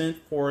hath sent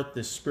forth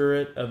the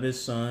Spirit of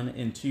his Son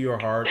into your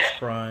hearts,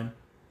 crying,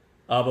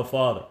 Abba,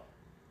 Father.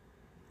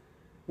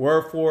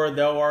 Wherefore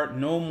thou art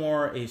no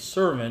more a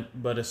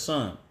servant, but a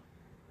son.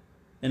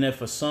 And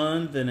if a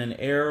son, then an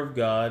heir of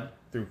God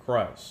through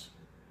Christ.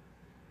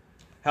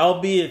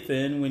 Howbeit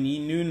then, when ye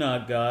knew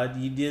not God,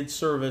 ye did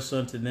service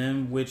unto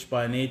them which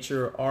by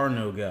nature are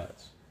no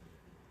gods.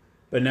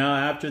 But now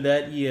after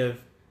that ye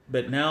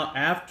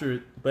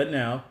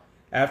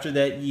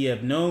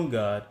have known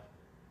God,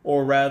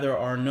 or rather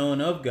are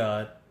known of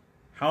God,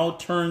 how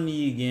turn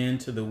ye again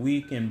to the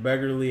weak and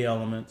beggarly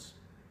elements,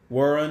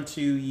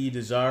 whereunto ye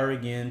desire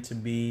again to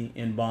be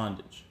in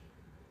bondage?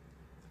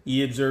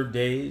 Ye observe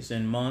days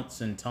and months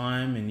and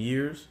time and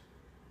years.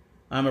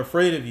 I am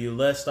afraid of you,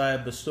 lest I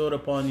have bestowed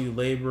upon you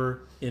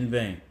labor in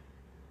vain.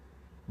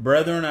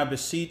 Brethren, I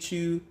beseech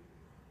you,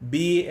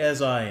 be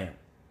as I am,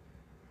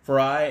 for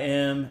I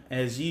am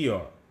as ye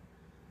are.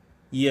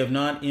 Ye have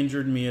not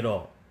injured me at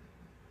all.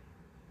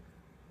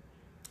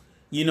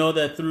 You know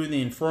that through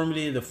the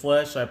infirmity of the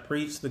flesh I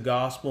preached the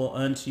gospel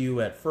unto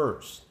you at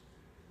first.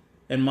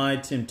 And my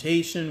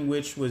temptation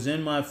which was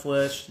in my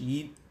flesh,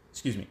 ye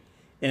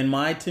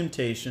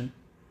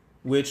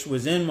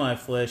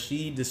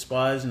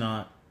despised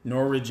not,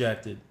 nor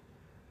rejected,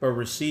 but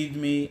received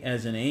me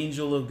as an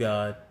angel of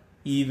God,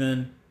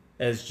 even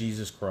as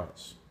Jesus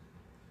Christ."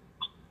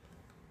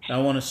 I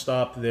want to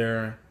stop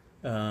there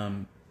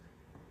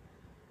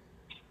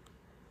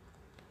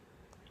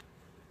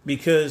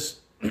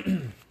because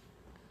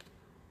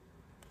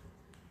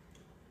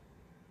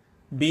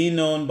being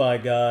known by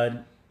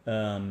God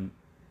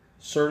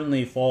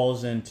certainly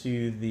falls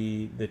into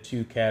the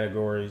two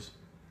categories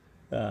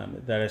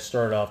that I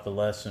started off the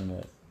lesson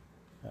with.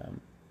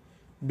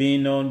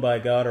 Being known by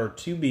God, or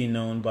to be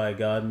known by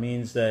God,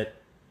 means that,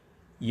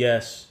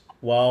 yes,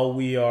 while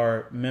we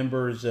are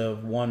members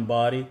of one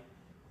body,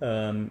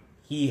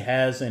 he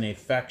has an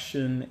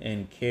affection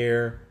and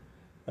care.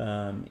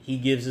 He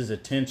gives his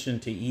attention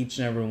to each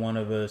and every one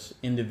of us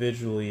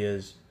individually,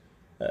 as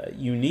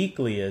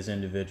uniquely as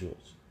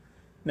individuals.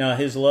 Now,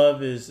 his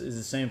love is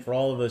the same for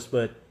all of us,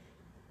 but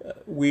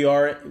we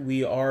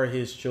are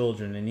his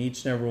children, and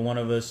each and every one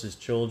of us as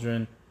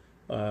children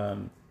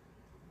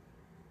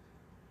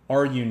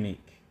are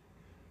unique.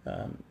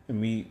 And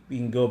we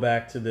can go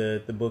back to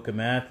the book of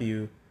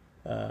Matthew,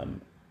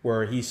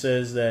 where he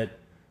says that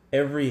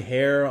every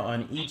hair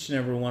on each and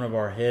every one of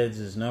our heads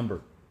is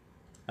numbered.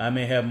 I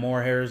may have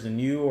more hairs than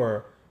you,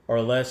 or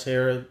less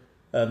hair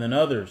than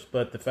others,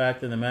 but the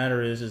fact of the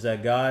matter is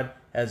that God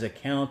has a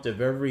count of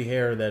every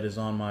hair that is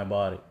on my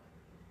body,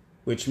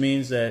 which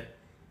means that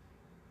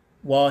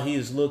while he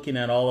is looking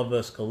at all of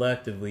us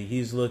collectively,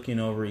 he's looking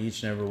over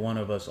each and every one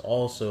of us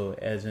also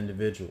as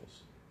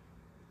individuals.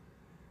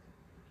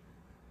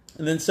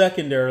 And then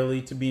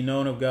secondarily, to be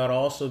known of God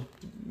also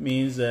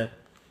means that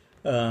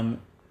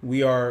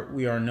we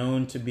are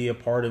known to be a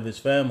part of his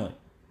family,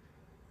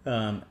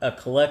 a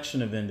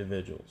collection of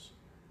individuals.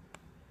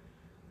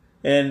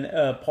 And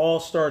Paul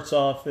starts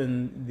off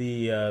in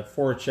the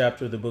 4th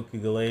chapter of the book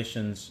of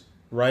Galatians,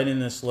 writing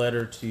this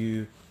letter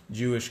to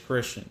Jewish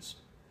Christians,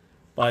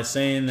 by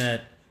saying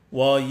that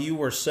while you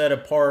were set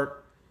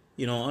apart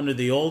under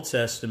the Old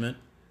Testament,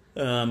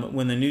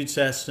 when the New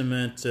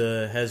Testament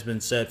has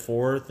been set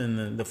forth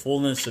and the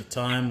fullness of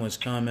time was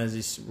come, as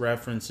he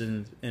referenced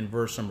in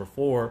verse number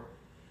 4,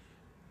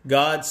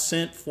 God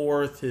sent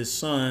forth his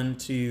Son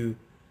to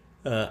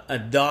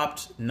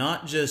adopt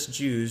not just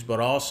Jews, but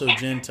also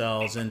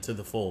Gentiles into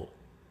the fold.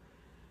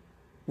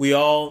 We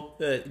all,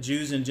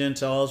 Jews and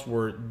Gentiles,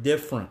 were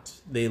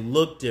different. They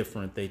looked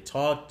different. They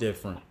talked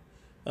different.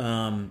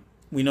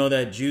 We know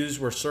that Jews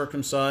were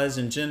circumcised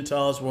and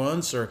Gentiles were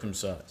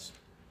uncircumcised.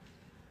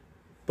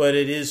 But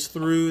it is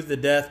through the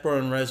death,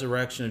 burial, and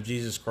resurrection of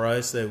Jesus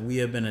Christ that we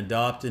have been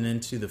adopted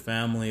into the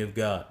family of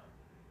God.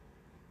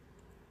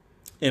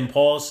 And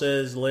Paul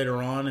says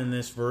later on in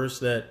this verse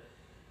that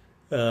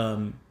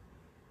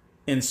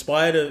in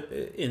spite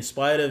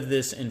of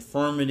this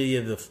infirmity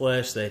of the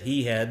flesh that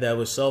he had, that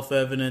was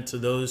self-evident to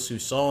those who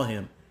saw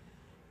him,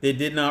 they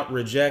did not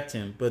reject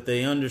him, but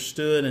they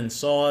understood and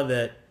saw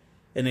that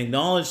and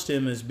acknowledged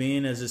him as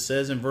being, as it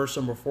says in verse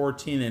number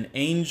 14, an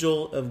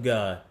angel of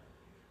God,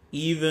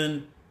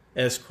 even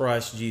as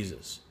Christ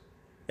Jesus.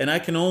 And I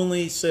can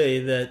only say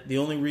that the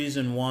only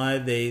reason why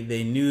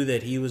they knew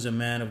that he was a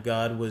man of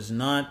God was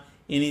not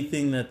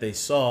anything that they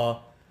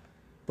saw,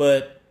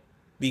 but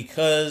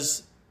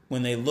because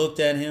when they looked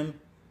at him,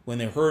 when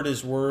they heard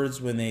his words,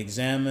 when they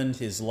examined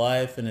his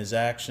life and his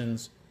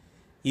actions,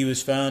 he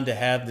was found to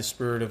have the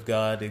Spirit of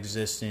God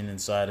existing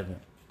inside of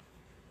him.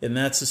 And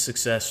that's a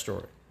success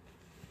story.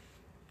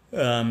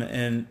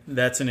 And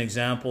that's an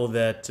example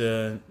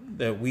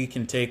that we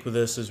can take with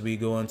us as we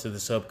go into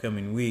this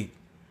upcoming week.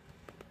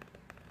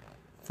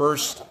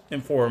 First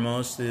and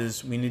foremost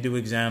is we need to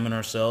examine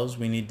ourselves.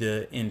 We need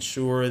to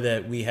ensure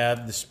that we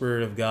have the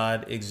Spirit of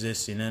God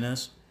existing in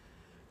us.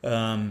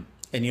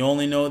 And you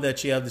only know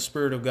that you have the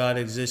Spirit of God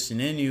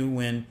existing in you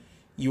when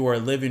you are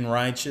living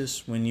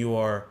righteous, when you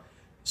are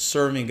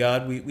serving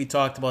God. We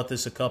talked about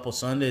this a couple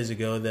Sundays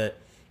ago, that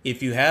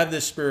if you have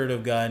the Spirit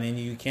of God in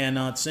you, you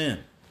cannot sin.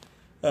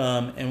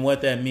 And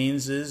what that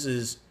means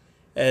is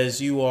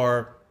as you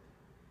are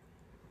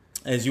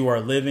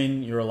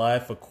living your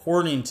life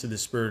according to the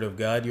Spirit of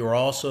God, you are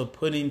also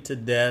putting to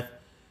death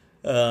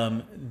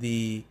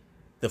the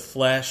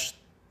flesh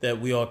that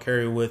we all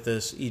carry with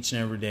us each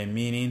and every day.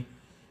 Meaning,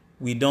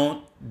 we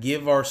don't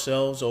give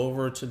ourselves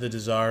over to the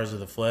desires of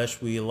the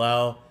flesh. We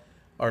allow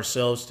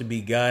ourselves to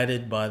be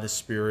guided by the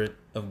Spirit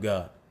of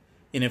God.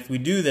 And if we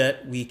do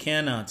that, we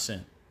cannot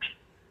sin.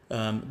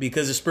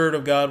 Because the Spirit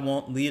of God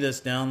won't lead us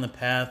down the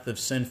path of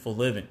sinful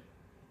living.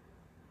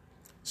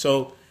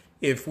 So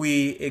if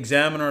we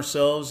examine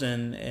ourselves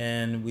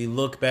and we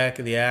look back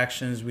at the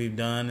actions we've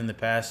done in the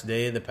past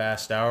day, the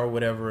past hour,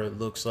 whatever it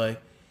looks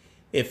like,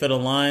 if it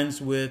aligns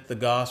with the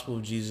gospel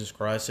of Jesus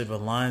Christ, if it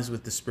aligns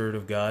with the Spirit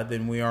of God,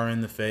 then we are in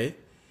the faith.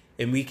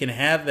 And we can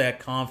have that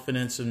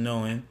confidence of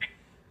knowing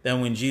that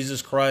when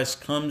Jesus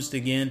Christ comes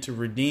again to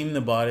redeem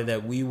the body,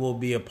 that we will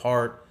be a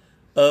part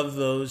of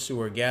those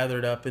who are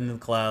gathered up in the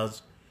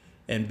clouds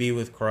and be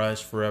with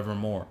Christ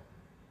forevermore.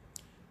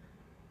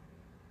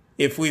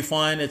 If we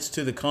find it's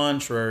to the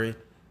contrary,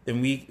 then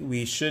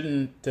we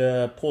shouldn't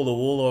pull the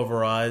wool over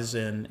our eyes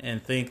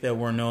and think that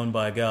we're known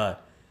by God,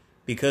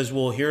 because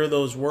we'll hear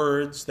those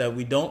words that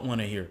we don't want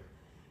to hear,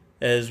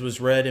 as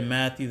was read in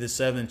Matthew the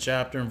 7th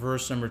chapter and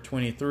verse number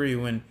 23,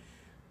 when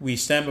we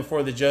stand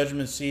before the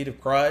judgment seat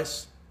of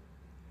Christ,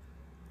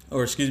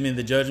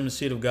 the judgment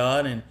seat of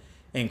God,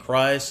 and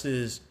Christ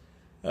is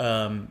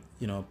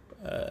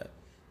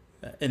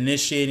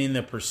initiating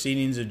the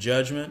proceedings of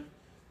judgment,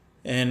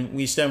 and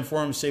we stand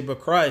before him and say,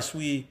 "But Christ,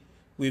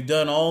 we've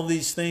done all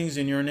these things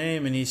in your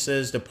name," and he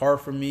says,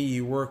 "Depart from me,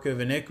 you work of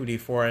iniquity,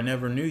 for I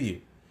never knew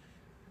you."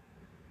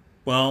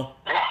 Well,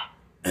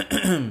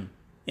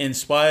 in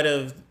spite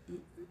of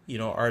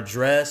our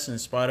dress, in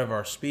spite of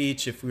our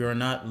speech, if we are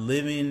not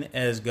living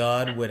as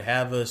God would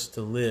have us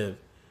to live,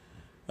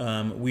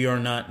 we are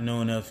not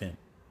known of him.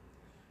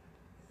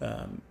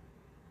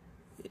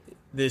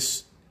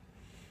 This,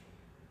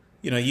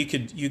 you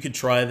could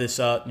try this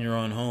out in your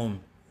own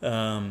home.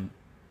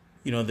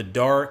 The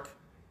dark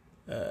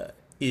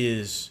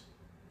is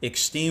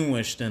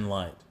extinguished in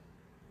light,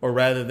 or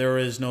rather, there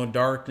is no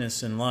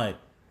darkness in light.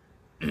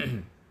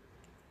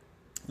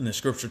 And the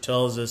Scripture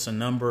tells us a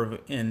number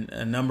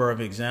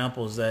of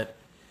examples that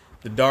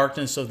the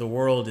darkness of the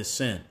world is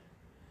sin,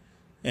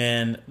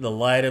 and the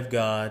light of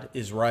God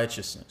is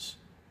righteousness.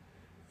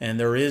 And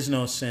there is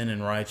no sin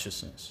in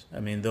righteousness. I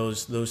mean,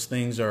 those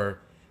things are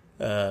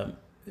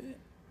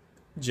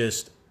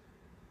just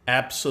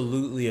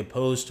absolutely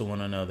opposed to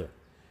one another.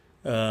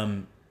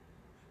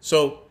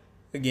 So,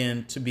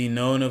 again, to be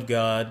known of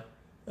God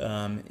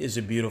is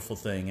a beautiful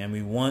thing. And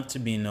we want to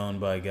be known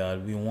by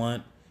God. We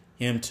want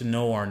him to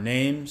know our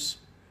names.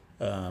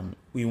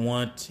 We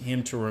want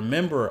him to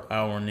remember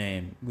our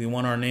name. We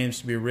want our names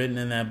to be written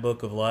in that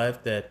book of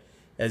life, that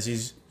as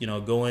he's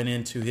going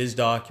into his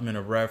document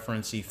of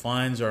reference, he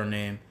finds our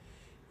name,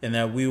 and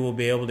that we will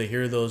be able to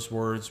hear those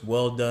words,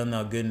 "Well done,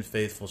 thou good and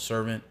faithful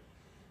servant.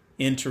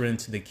 Enter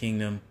into the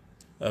kingdom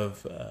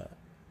of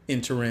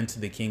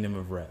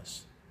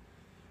rest."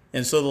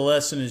 And so the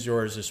lesson is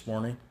yours this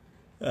morning.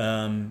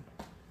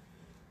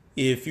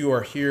 If you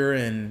are here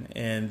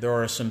and there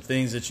are some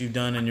things that you've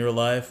done in your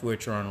life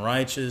which are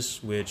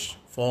unrighteous, which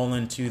fall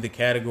into the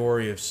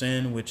category of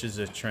sin, which is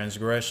a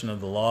transgression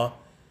of the law,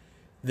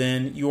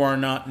 then you are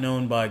not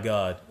known by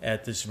God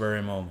at this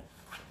very moment.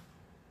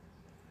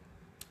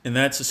 And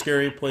that's a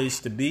scary place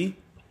to be,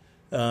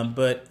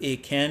 but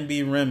it can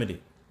be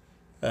remedied.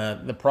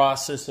 The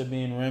process of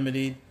being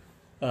remedied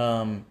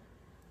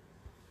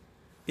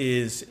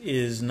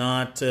is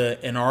not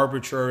an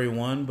arbitrary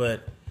one,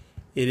 but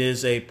it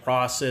is a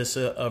process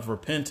of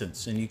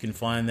repentance, and you can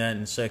find that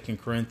in 2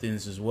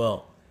 Corinthians as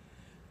well.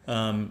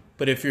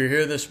 But if you're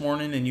here this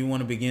morning and you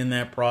want to begin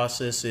that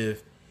process,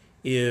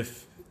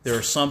 if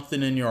there's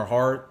something in your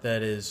heart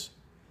that is,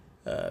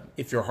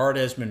 if your heart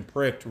has been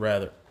pricked,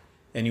 rather,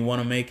 and you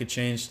want to make a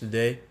change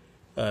today,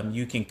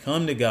 you can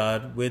come to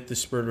God with the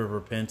spirit of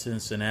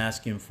repentance and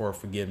ask Him for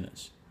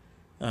forgiveness,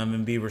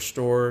 and be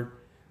restored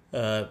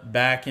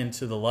back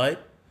into the light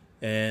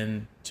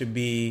and to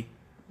be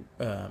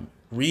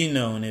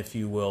reknown, if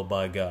you will,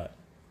 by God.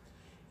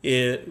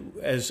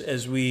 As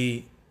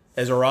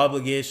our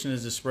obligation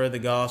is to spread the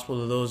gospel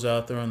to those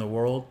out there in the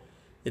world,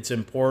 it's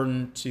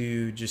important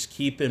to just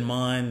keep in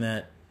mind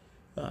that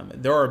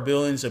there are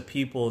billions of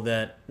people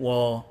that,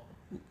 while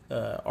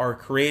are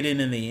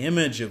created in the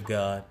image of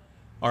God,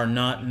 are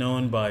not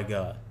known by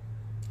God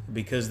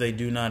because they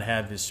do not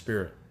have His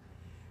Spirit.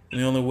 And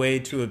the only way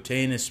to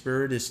obtain His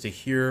Spirit is to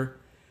hear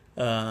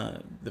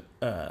the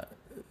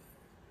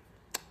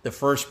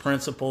first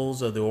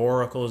principles of the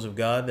oracles of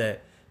God,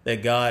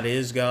 that God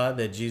is God,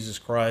 that Jesus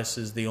Christ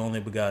is the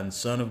only begotten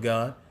Son of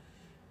God,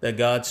 that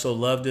God so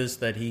loved us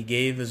that He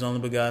gave His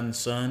only begotten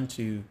Son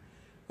to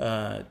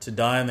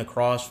die on the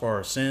cross for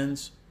our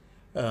sins,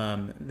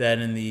 that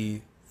in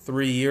the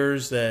 3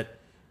 years that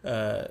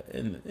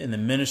in the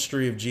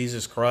ministry of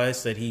Jesus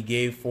Christ, that He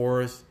gave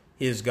forth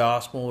His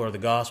gospel, or the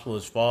gospel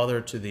of His Father,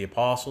 to the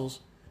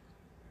apostles,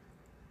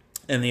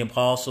 and the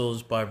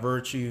apostles, by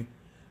virtue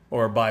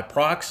or by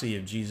proxy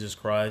of Jesus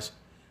Christ,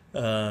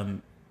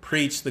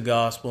 preached the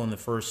gospel in the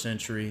first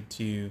century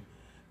to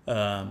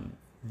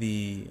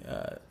the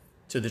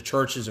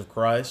churches of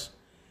Christ,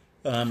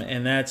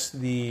 and that's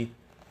the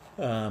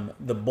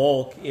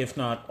bulk, if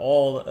not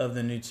all, of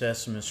the New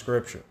Testament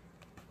Scripture.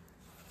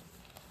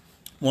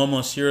 One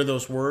must hear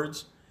those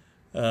words.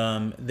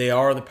 They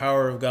are the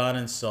power of God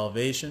in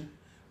salvation.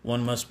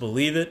 One must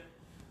believe it.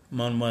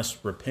 One must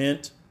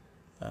repent,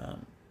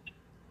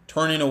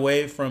 turning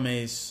away from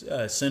a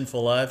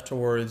sinful life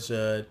towards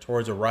a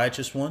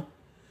righteous one.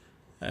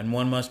 And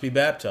one must be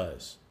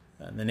baptized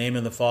in the name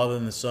of the Father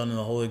and the Son and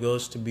the Holy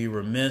Ghost, to be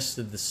remiss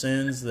of the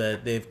sins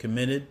that they've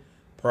committed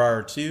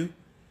prior to,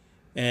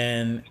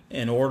 and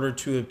in order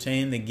to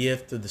obtain the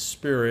gift of the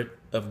Spirit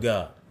of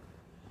God.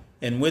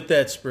 And with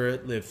that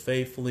Spirit, live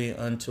faithfully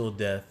until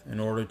death in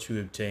order to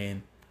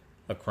obtain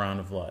a crown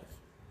of life.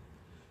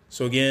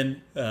 So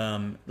again,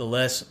 the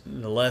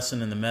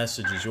lesson and the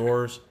message is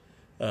yours.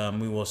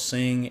 We will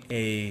sing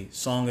a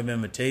song of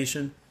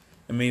invitation.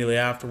 Immediately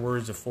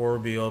afterwards, the floor will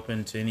be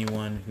open to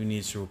anyone who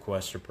needs to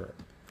request a prayer.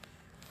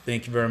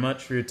 Thank you very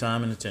much for your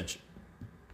time and attention.